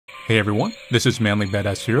Hey everyone, this is Manly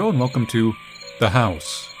Badass Hero and welcome to The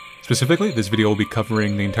House. Specifically, this video will be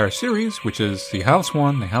covering the entire series, which is the House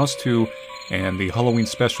 1, the House 2, and the Halloween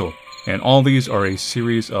Special. And all these are a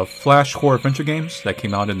series of flash horror adventure games that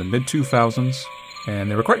came out in the mid-2000s, and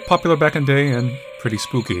they were quite popular back in the day and pretty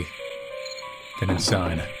spooky. Get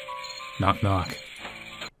inside. Knock knock.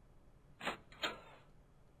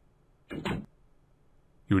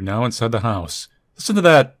 You are now inside the house. Listen to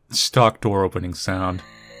that stock door opening sound.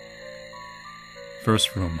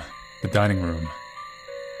 First room, the dining room.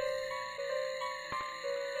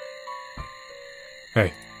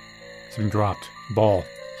 Hey, something dropped. Ball.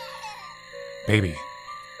 Baby.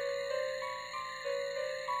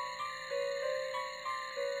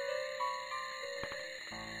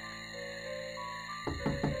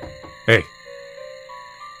 Hey.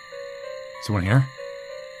 Someone here?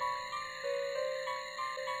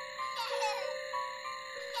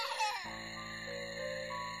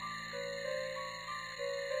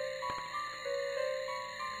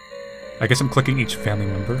 I guess I'm clicking each family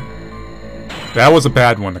member. That was a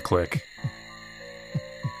bad one to click.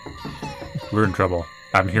 We're in trouble.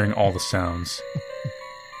 I'm hearing all the sounds.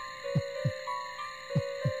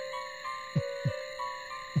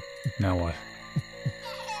 Now what?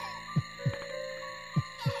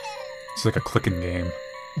 It's like a clicking game.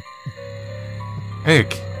 Hey,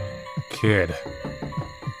 kid.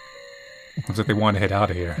 Looks like they want to head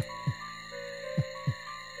out of here.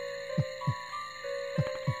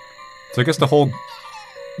 So I guess the whole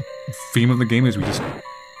theme of the game is we just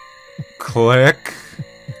click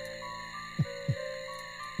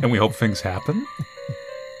and we hope things happen.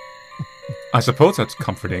 I suppose that's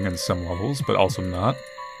comforting in some levels, but also not.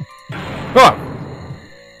 Ah!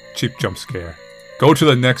 Cheap jump scare. Go to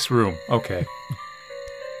the next room. Okay.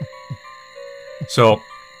 So,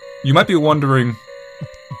 you might be wondering...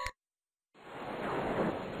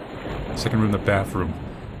 Second room, the bathroom.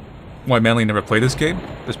 Why Manly never played this game,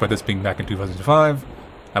 despite this being back in 2005.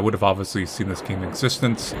 I would have obviously seen this game in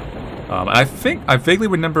existence. I think I vaguely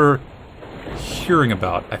remember hearing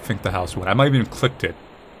about, the House 1. I might have even clicked it.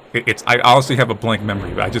 I honestly have a blank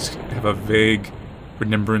memory, but I just have a vague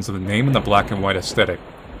remembrance of the name and the black and white aesthetic.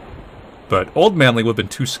 But old Manly would have been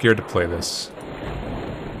too scared to play this.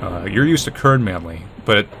 You're used to current Manly,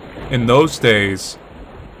 but in those days,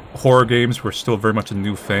 horror games were still very much a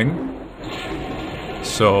new thing.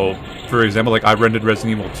 So, for example, like I rented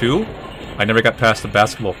Resident Evil 2, I never got past the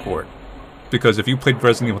basketball court. Because if you played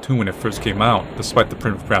Resident Evil 2 when it first came out, despite the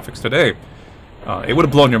primitive graphics today, it would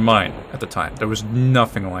have blown your mind at the time. There was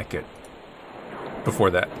nothing like it before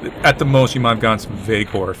that. At the most, you might have gotten some vague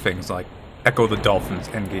horror things like Echo the Dolphins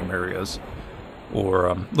endgame areas,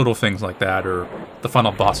 or little things like that, or the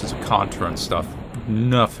final bosses of Contra and stuff.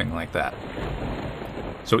 Nothing like that.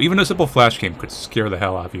 So even a simple flash game could scare the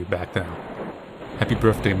hell out of you back then. Happy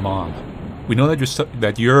birthday, Mom. We know that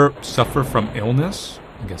you suffer from illness,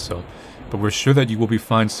 I guess so, but we're sure that you will be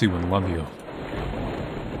fine soon and love you.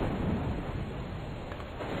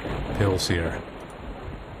 Pills here.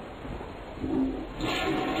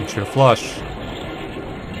 Make sure to flush.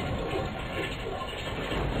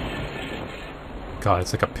 God,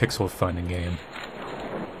 it's like a pixel finding game.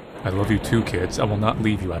 I love you too, kids. I will not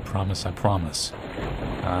leave you, I promise, I promise.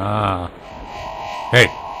 Ah.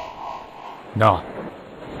 Hey. Nah.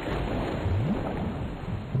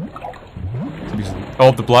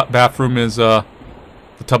 Oh, the bathroom is, the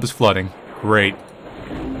tub is flooding. Great.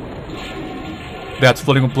 That's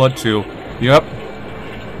flooding with blood, too. Yep.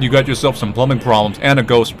 You got yourself some plumbing problems and a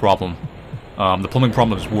ghost problem. The plumbing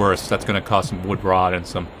problem is worse. That's gonna cause some wood rot and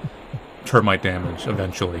some termite damage,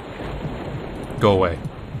 eventually. Go away.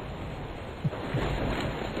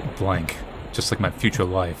 Blank. Just like my future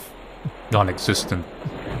life. Non-existent.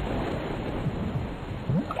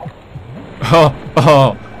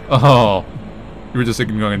 Oh! You were just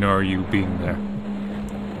ignoring you being there.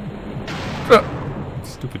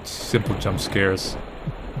 Stupid, simple jump scares.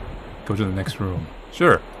 Go to the next room.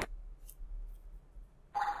 Sure.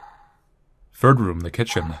 Third room, the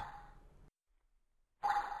kitchen.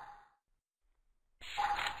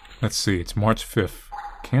 Let's see, it's March 5th.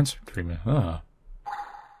 Cancer treatment,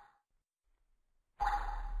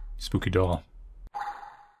 Spooky doll.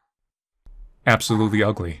 Absolutely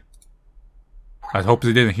ugly. I hope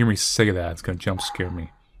they didn't hear me say that. It's gonna jump scare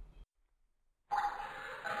me.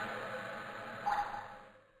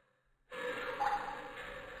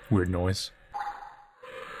 Weird noise.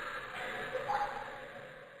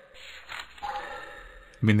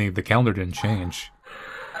 I mean, the calendar didn't change.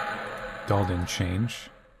 Doll didn't change.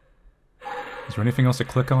 Is there anything else to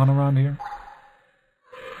click on around here?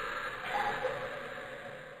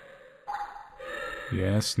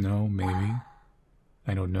 Yes, no, maybe.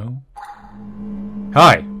 I don't know.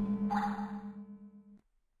 Hi!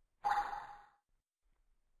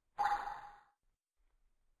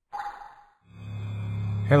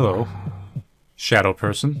 Hello, shadow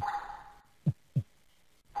person.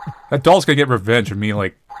 That doll's gonna get revenge for me,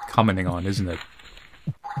 like, commenting on, isn't it?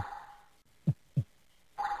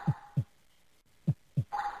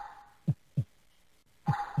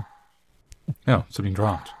 Oh, something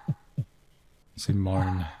dropped. St.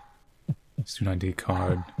 Martin. Student ID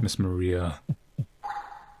card. Miss Maria.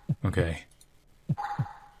 Okay.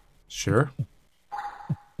 Sure.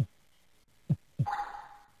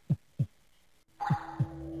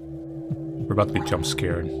 We're about to be jump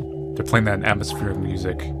scared. They're playing that atmospheric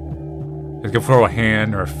music. They can throw a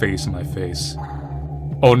hand or a face in my face.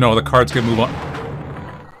 Oh no, the card's gonna move on.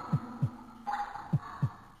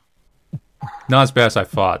 Not as bad as I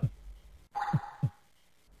thought.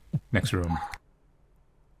 Next room.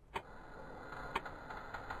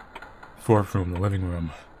 Fourth room, the living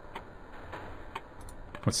room.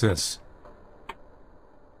 What's this?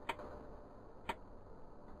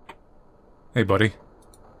 Hey, buddy.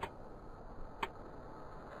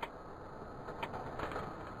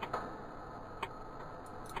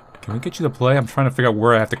 Can we get you to play? I'm trying to figure out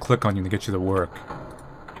where I have to click on you to get you to work.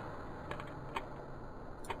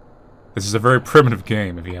 This is a very primitive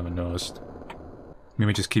game, if you haven't noticed.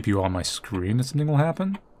 Maybe just keep you on my screen and something will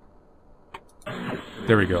happen?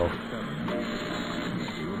 There we go.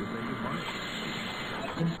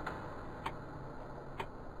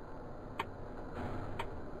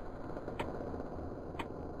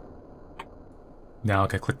 Now I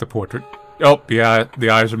can click the portrait. Oh, yeah,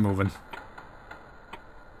 the eyes are moving.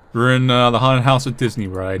 We're in the Haunted House at Disney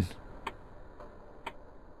ride.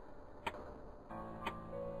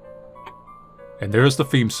 And there's the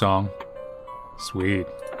theme song. Sweet.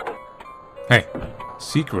 Hey,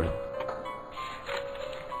 secret.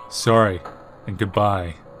 Sorry, and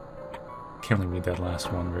goodbye. Can't really read that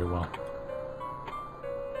last one very well.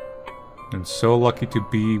 I'm so lucky to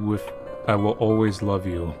be with... I will always love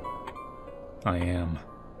you. I am.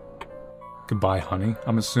 Goodbye, honey,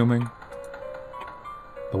 I'm assuming.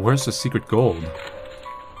 But where's the secret gold?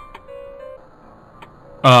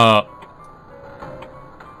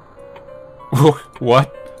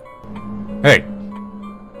 What? Hey!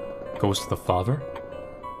 Ghost of the father?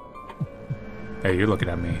 Hey, you're looking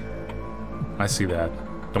at me. I see that.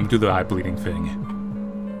 Don't do the eye bleeding thing.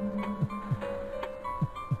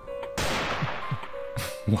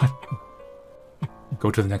 What?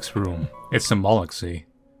 Go to the next room. It's symbolic, see?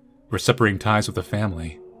 We're separating ties with the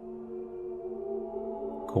family.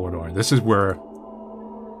 Corridor. This is where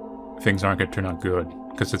things aren't going to turn out good,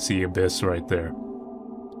 because it's the abyss right there.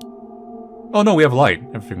 Oh no, we have light.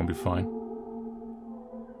 Everything will be fine.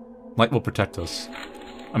 Light will protect us.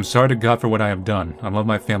 I'm sorry to God for what I have done. I love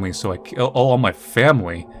my family, so I kill all my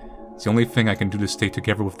family. It's the only thing I can do to stay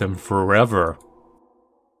together with them forever.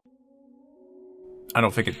 I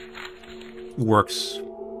don't think it works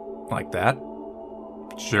like that.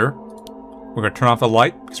 Sure. We're gonna turn off the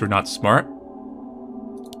light because we're not smart.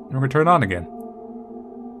 And we're gonna turn it on again.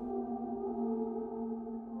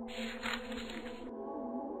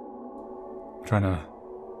 I'm trying to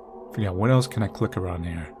figure out what else can I click around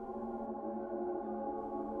here.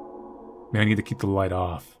 Maybe I need to keep the light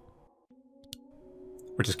off.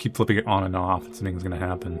 Or just keep flipping it on and off and something's gonna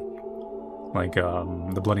happen. Like,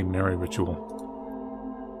 the Bloody Mary ritual.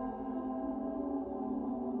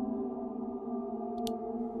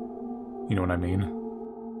 You know what I mean?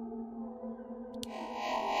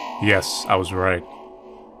 Yes, I was right.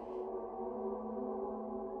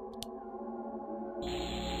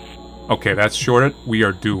 Okay, that's shorted. We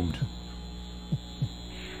are doomed.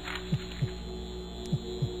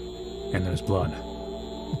 And there's blood.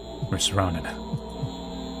 We're surrounded.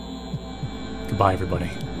 Goodbye, everybody.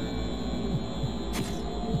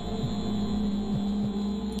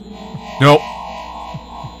 Nope.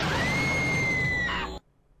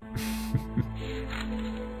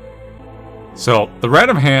 So, the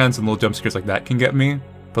random hands and little jump scares like that can get me,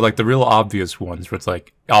 but like the real obvious ones where it's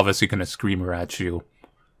like obviously gonna screamer at you,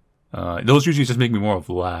 those usually just make me more of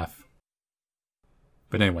a laugh.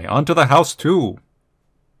 But anyway, on to the house 2.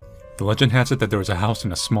 The legend has it that there was a house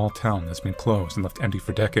in a small town that's been closed and left empty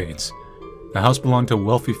for decades. The house belonged to a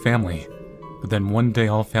wealthy family, but then one day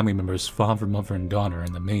all family members, father, mother, and daughter,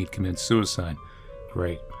 and the maid committed suicide.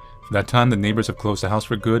 Great. For that time, the neighbors have closed the house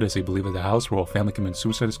for good as they believe that the house where a family committed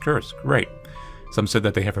suicide is cursed. Great. Some said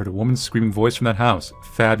that they have heard a woman's screaming voice from that house.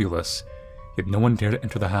 Fabulous. Yet no one dared to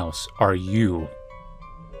enter the house. Are you?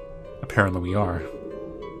 Apparently we are.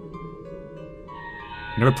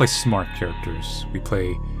 We never play smart characters. We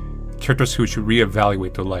play characters who should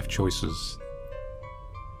reevaluate their life choices.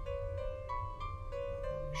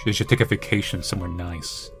 They should take a vacation somewhere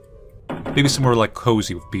nice. Maybe somewhere like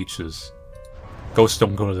cozy with beaches. Ghosts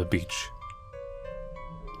don't go to the beach.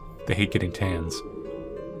 They hate getting tans.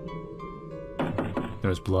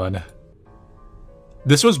 There's blood.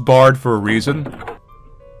 This was barred for a reason.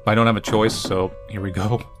 I don't have a choice, so here we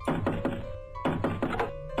go.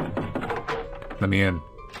 Let me in.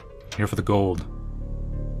 Here for the gold.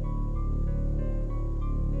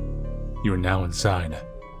 You are now inside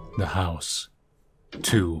the house.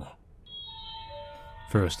 2.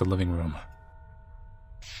 First, the living room.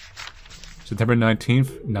 September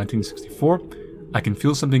 19th, 1964. I can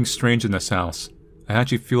feel something strange in this house. I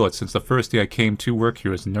actually feel it since the first day I came to work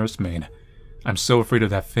here as a nursemaid. I'm so afraid of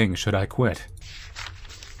that thing, should I quit?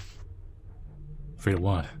 Afraid of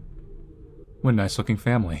what? What a nice looking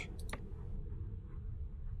family.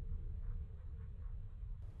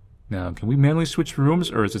 Now, can we manually switch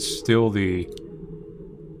rooms, or is it still the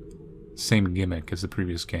same gimmick as the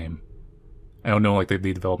previous game? I don't know, like, the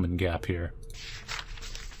development gap here.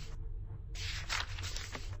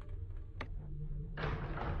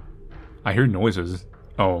 I hear noises.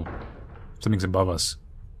 Oh, something's above us.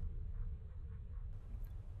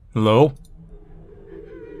 Hello?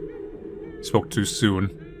 Spoke too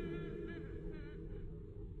soon.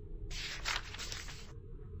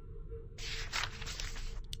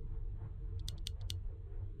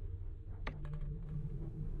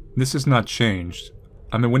 This has not changed.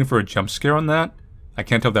 I've been waiting for a jump scare on that. I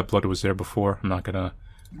can't tell if that blood was there before. I'm not gonna...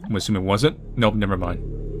 I'm gonna assume it wasn't. Nope, never mind.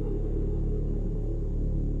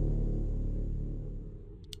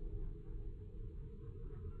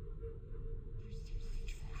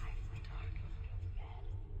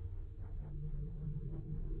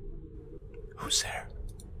 Who's there?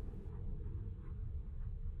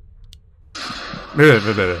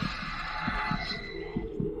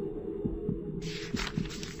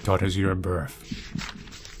 Taught his year of birth.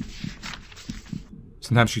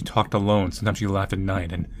 Sometimes she talked alone, sometimes she laughed at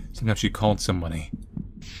night, and sometimes she called somebody.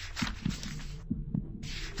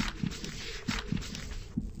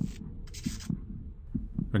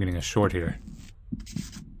 We're getting a short here.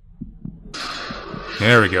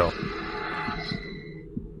 There we go.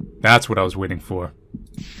 That's what I was waiting for.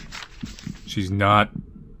 She's not...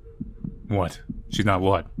 What? She's not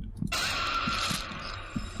what?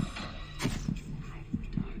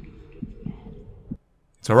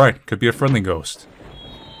 It's alright. Could be a friendly ghost.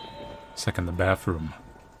 Second, the bathroom.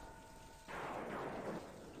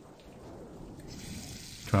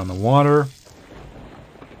 Turn on the water.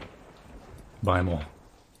 Bible.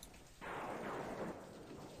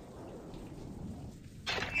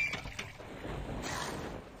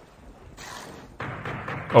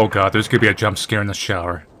 Oh god, there's gonna be a jump scare in the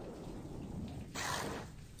shower.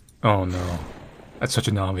 Oh no. That's such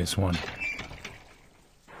an obvious one.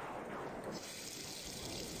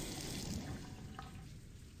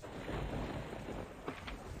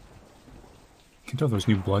 I can tell there's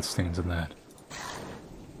new bloodstains in that.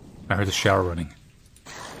 I heard the shower running.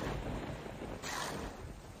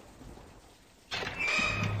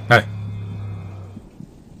 Hey!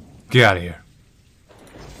 Get out of here.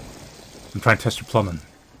 I'm trying to test your plumbing.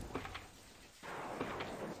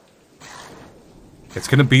 It's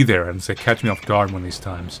gonna be there, and it's gonna catch me off guard one of these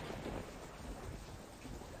times.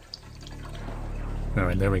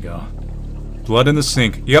 Alright, there we go. Blood in the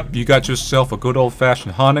sink. Yep, you got yourself a good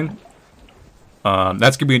old-fashioned haunting.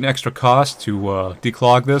 That's gonna be an extra cost to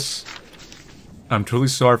declog this. I'm truly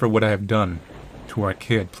sorry for what I have done to our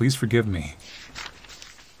kid. Please forgive me.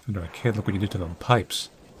 And our kid, look what you did to the pipes.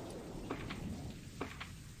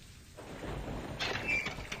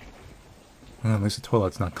 Well, at least the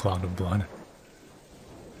toilet's not clogged with blood.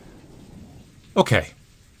 Okay.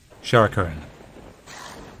 Shower curtain.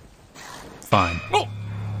 Fine. Oh!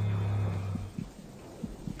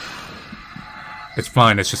 It's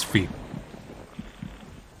fine, it's just feet.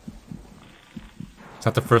 It's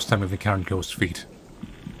not the first time we've encountered ghost feet.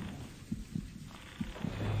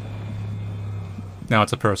 Now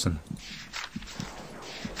it's a person.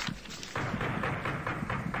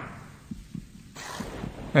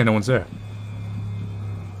 Hey, no one's there.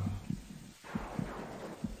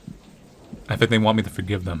 I think they want me to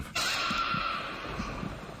forgive them.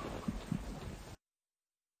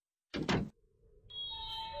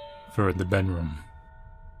 For the bedroom.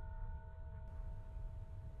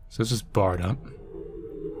 So this is barred up.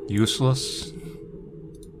 Useless.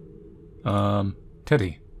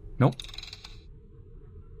 Teddy. Nope.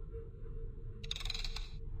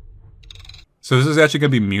 So this is actually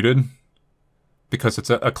going to be muted. because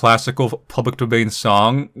it's a classical public domain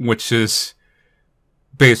song, which is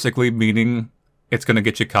basically meaning it's going to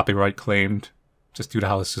get you copyright claimed just due to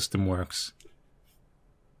how the system works.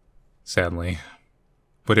 Sadly.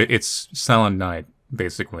 But it's Silent Night,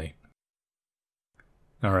 basically.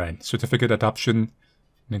 Alright, certificate adoption.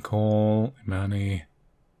 Nicole, Imani,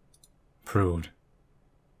 approved.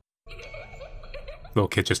 Little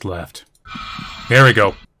kid just left. There we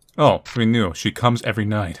go. Oh, we knew. She comes every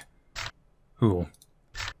night. Who?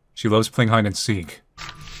 She loves playing hide and seek.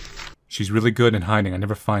 She's really good in hiding. I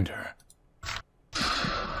never find her.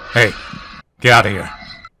 Hey, get out of here.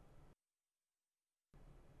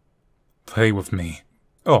 Play with me.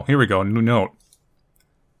 Oh, here we go. New note.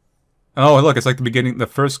 Oh, look, it's like the beginning of the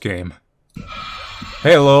first game.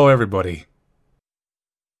 Hello, everybody.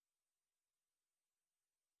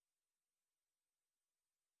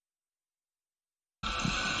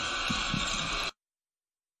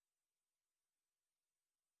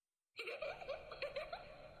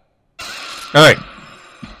 Alright.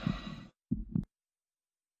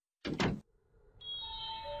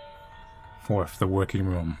 Fourth, the working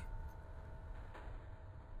room.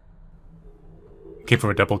 Came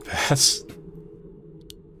for a double pass.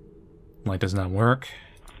 Light does not work.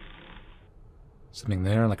 Something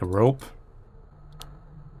there, like a rope.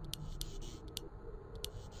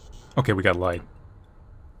 Okay, we got light.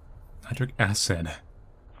 Nitric acid.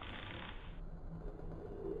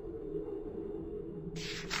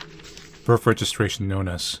 Birth registration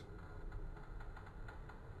notice.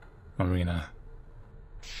 Arena.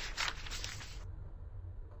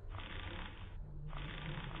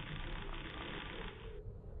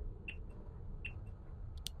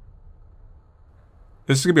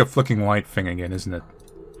 This is gonna be a flicking light thing again, isn't it?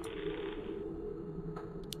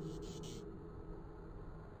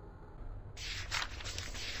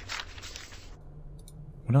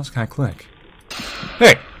 What else can I click?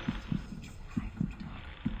 Hey!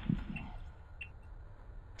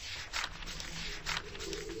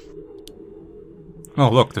 Oh,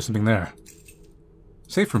 look, there's something there.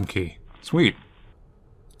 Safe room key. Sweet.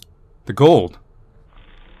 The gold.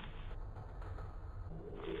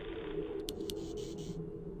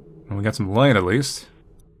 Well, we got some light at least.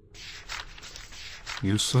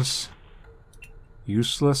 Useless.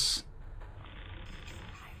 Useless.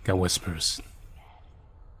 Got whispers.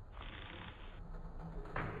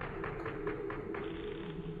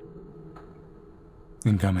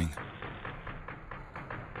 Incoming.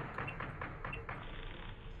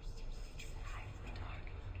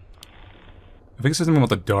 I think it's something about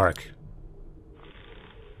the dark.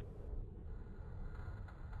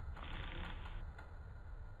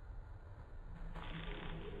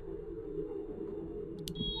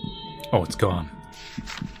 Oh, it's gone.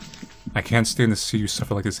 I can't stand to see you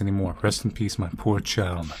suffer like this anymore. Rest in peace, my poor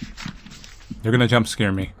child. They're gonna jump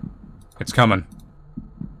scare me. It's coming.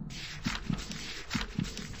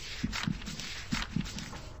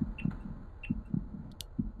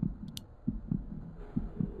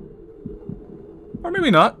 Or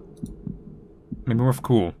maybe not. Maybe we're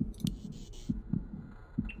cool.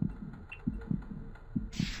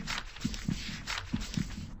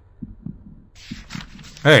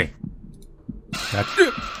 Hey. Get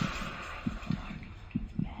in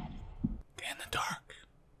the dark.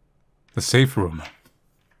 The safe room.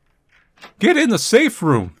 Get in the safe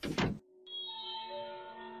room!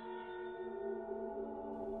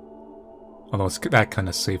 Although it's that kind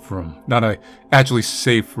of safe room. Not a actually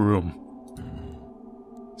safe room.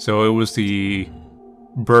 So it was the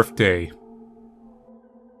birthday.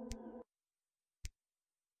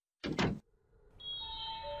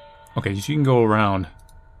 Okay, you can go around.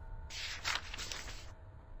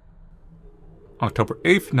 October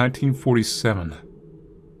 8th, 1947.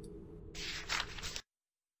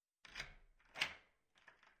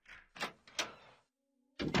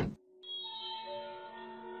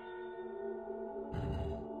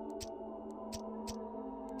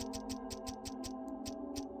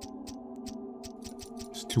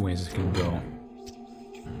 There's two ways it can go.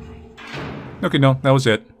 Okay, no, that was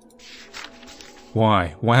it.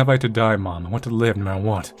 Why? Why have I to die, Mom? I want to live no matter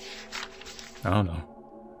what. I don't know.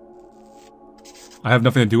 I have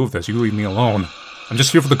nothing to do with this. You leave me alone. I'm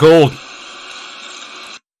just here for the gold.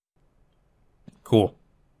 Cool.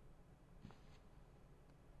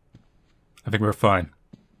 I think we're fine.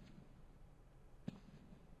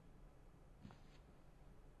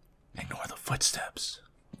 Ignore the footsteps.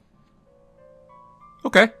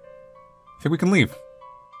 Okay. I think we can leave.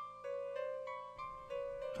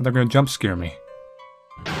 They're gonna jump scare me.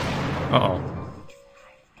 Uh-oh.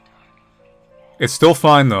 It's still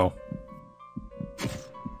fine, though.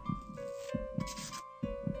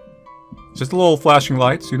 Just a little flashing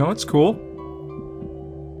lights, you know, it's cool.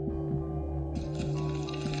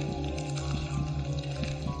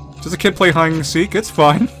 Just a kid playing hide and seek, it's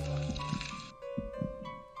fine.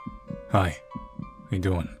 Hi. How you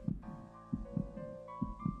doing?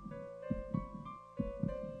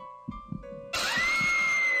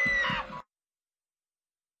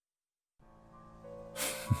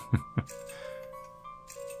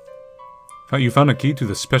 You found a key to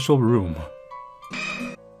the special room.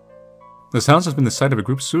 This house has been the site of a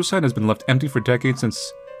group suicide and has been left empty for decades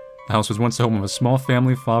since the house was once the home of a small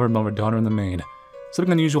family, father, mother, daughter, and the maid.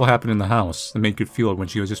 Something unusual happened in the house. The maid could feel it when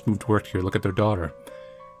she had just moved to work here, look at their daughter.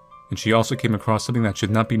 And she also came across something that should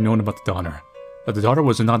not be known about the daughter. That the daughter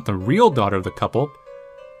was not the real daughter of the couple,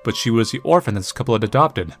 but she was the orphan that this couple had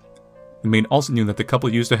adopted. The maid also knew that the couple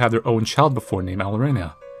used to have their own child before named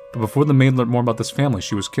Alorena. But before the maid learned more about this family,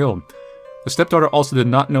 she was killed. The stepdaughter also did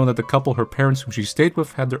not know that the couple, her parents whom she stayed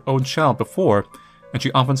with, had their own child before, and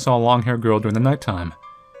she often saw a long-haired girl during the nighttime.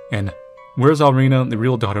 And where is Alorena, the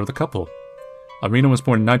real daughter of the couple? Alorena was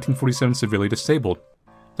born in 1947 severely disabled.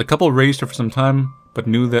 The couple raised her for some time, but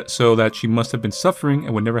knew that she must have been suffering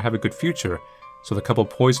and would never have a good future, so the couple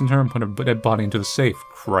poisoned her and put her dead body into the safe.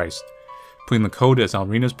 Christ. Putting the code as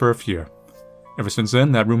Alorena's birth year. Ever since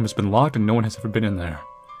then, that room has been locked and no one has ever been in there.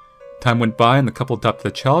 Time went by and the couple adopted the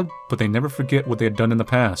child, but they never forget what they had done in the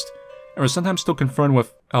past, and were sometimes still confronted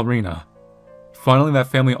with Alorena. Finally, that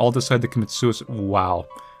family all decided to commit suicide. Wow.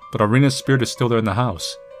 But Alorena's spirit is still there in the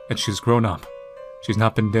house, and she's grown up. She's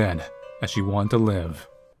not been dead, as she wanted to live.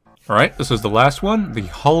 Alright, this is the last one, the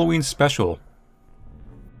Halloween special.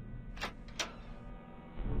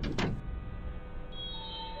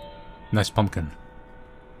 Nice pumpkin.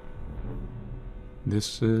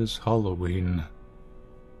 This is Halloween.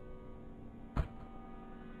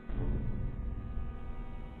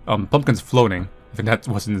 Pumpkin's floating. I think that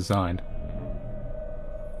wasn't designed.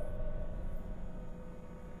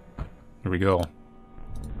 Here we go. What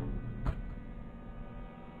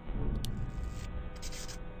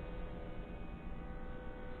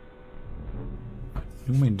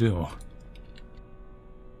do we do?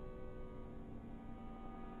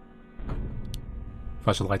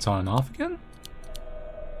 Flash the lights on and off again?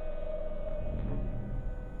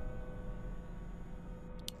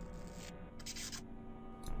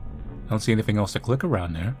 I don't see anything else to click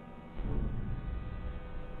around there.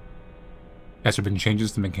 Has there been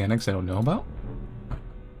changes to mechanics I don't know about?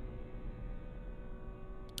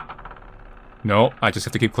 No, I just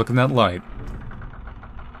have to keep clicking that light.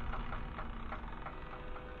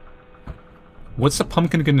 What's the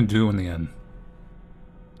pumpkin gonna do in the end?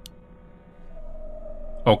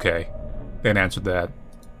 Okay, that answered that.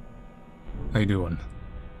 How you doing?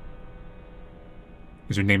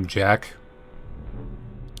 Is your name Jack?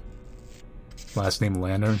 Last name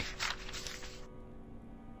Lantern?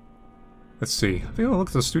 Let's see. I think I'll look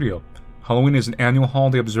at the studio. Halloween is an annual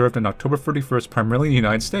holiday observed on October 31st primarily in the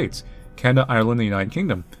United States, Canada, Ireland, and the United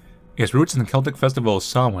Kingdom. It has roots in the Celtic festival of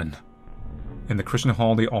Samhain and the Christian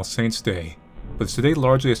holiday All Saints' Day, but is today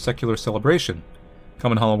largely a secular celebration.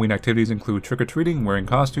 Common Halloween activities include trick-or-treating, wearing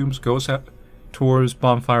costumes, ghost tours,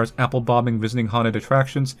 bonfires, apple bobbing, visiting haunted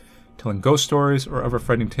attractions, telling ghost stories or other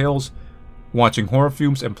frightening tales, watching horror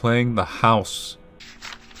films, and playing the house.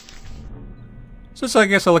 So it's, I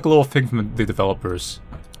guess, like a little thing from the developers.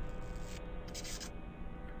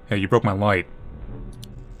 Hey, you broke my light.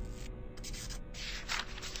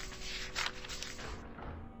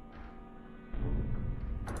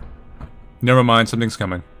 Never mind, something's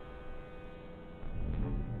coming.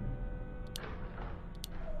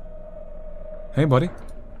 Hey, buddy.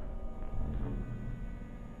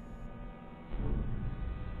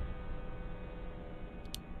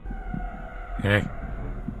 Hey.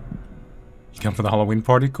 You come for the Halloween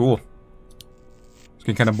party? Cool. It's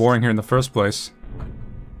getting kind of boring here in the first place.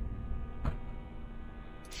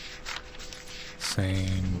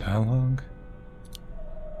 Same dialogue.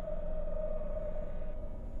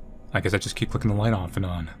 I guess I just keep clicking the light off and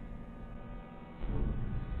on.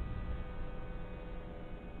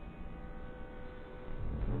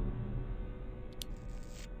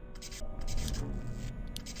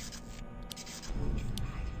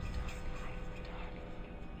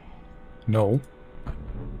 No.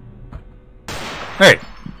 Hey!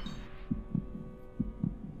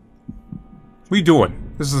 What are you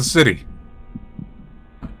doing? This is the city.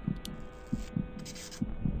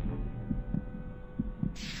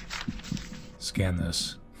 Scan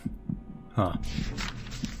this. Huh.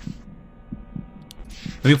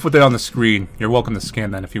 Let me put that on the screen. You're welcome to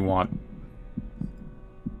scan that if you want.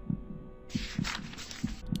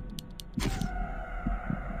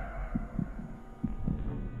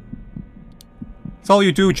 all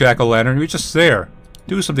you do, Jack-o'-lantern. You're just there.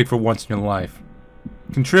 Do something for once in your life.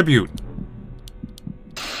 Contribute.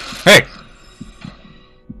 Hey!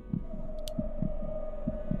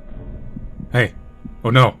 Hey. Oh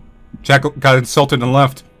no. Jack got insulted and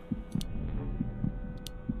left.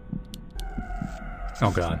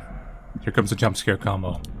 Oh god. Here comes the jump scare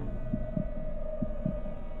combo.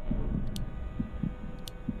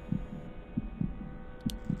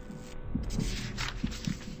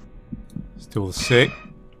 Still the same.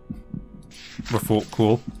 We're full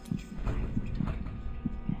cool.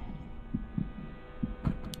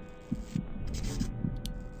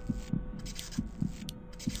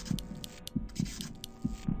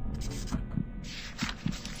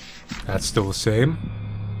 That's still the same.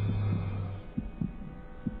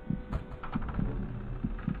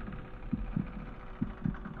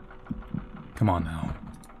 Come on now.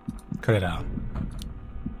 Cut it out.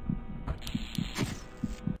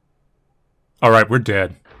 Alright, we're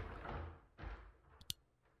dead.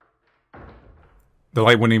 The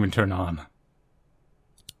light wouldn't even turn on.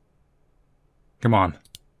 Come on.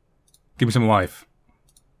 Give me some life.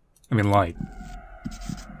 I mean light.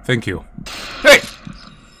 Thank you. Hey!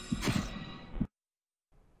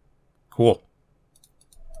 Cool.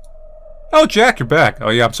 Oh, Jack, you're back. Oh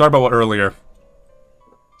yeah, I'm sorry about what earlier.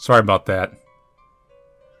 Sorry about that.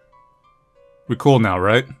 We're cool now,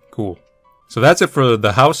 right? Cool. So that's it for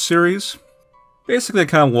the House series. Basically, a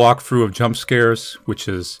kind of walkthrough of jump scares, which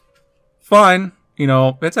is fine. You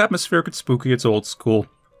know, it's atmospheric, it's spooky, it's old school.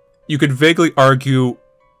 You could vaguely argue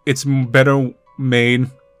it's better made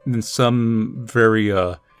than some very,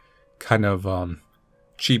 kind of,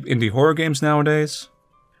 cheap indie horror games nowadays.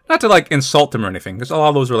 Not to, like, insult them or anything, because a lot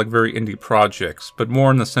of those are, like, very indie projects, but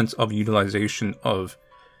more in the sense of utilization of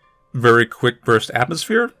very quick burst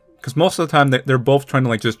atmosphere. Because most of the time, they're both trying to,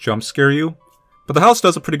 like, just jump scare you. But the House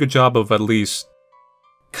does a pretty good job of, at least,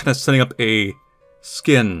 kind of setting up a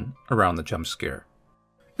skin around the jump scare.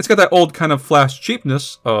 It's got that old kind of flash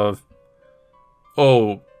cheapness of,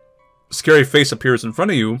 oh, scary face appears in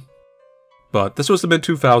front of you. But this was the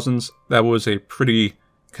mid-2000s. That was a pretty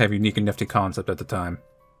kind of unique and nifty concept at the time.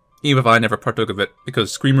 Even if I never partook of it,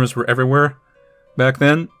 because screamers were everywhere back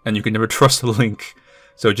then, and you could never trust a link.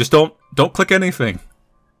 So just don't click anything.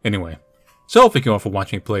 Anyway, so thank you all for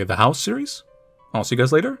watching me play the House series. I'll see you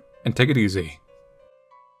guys later, and take it easy.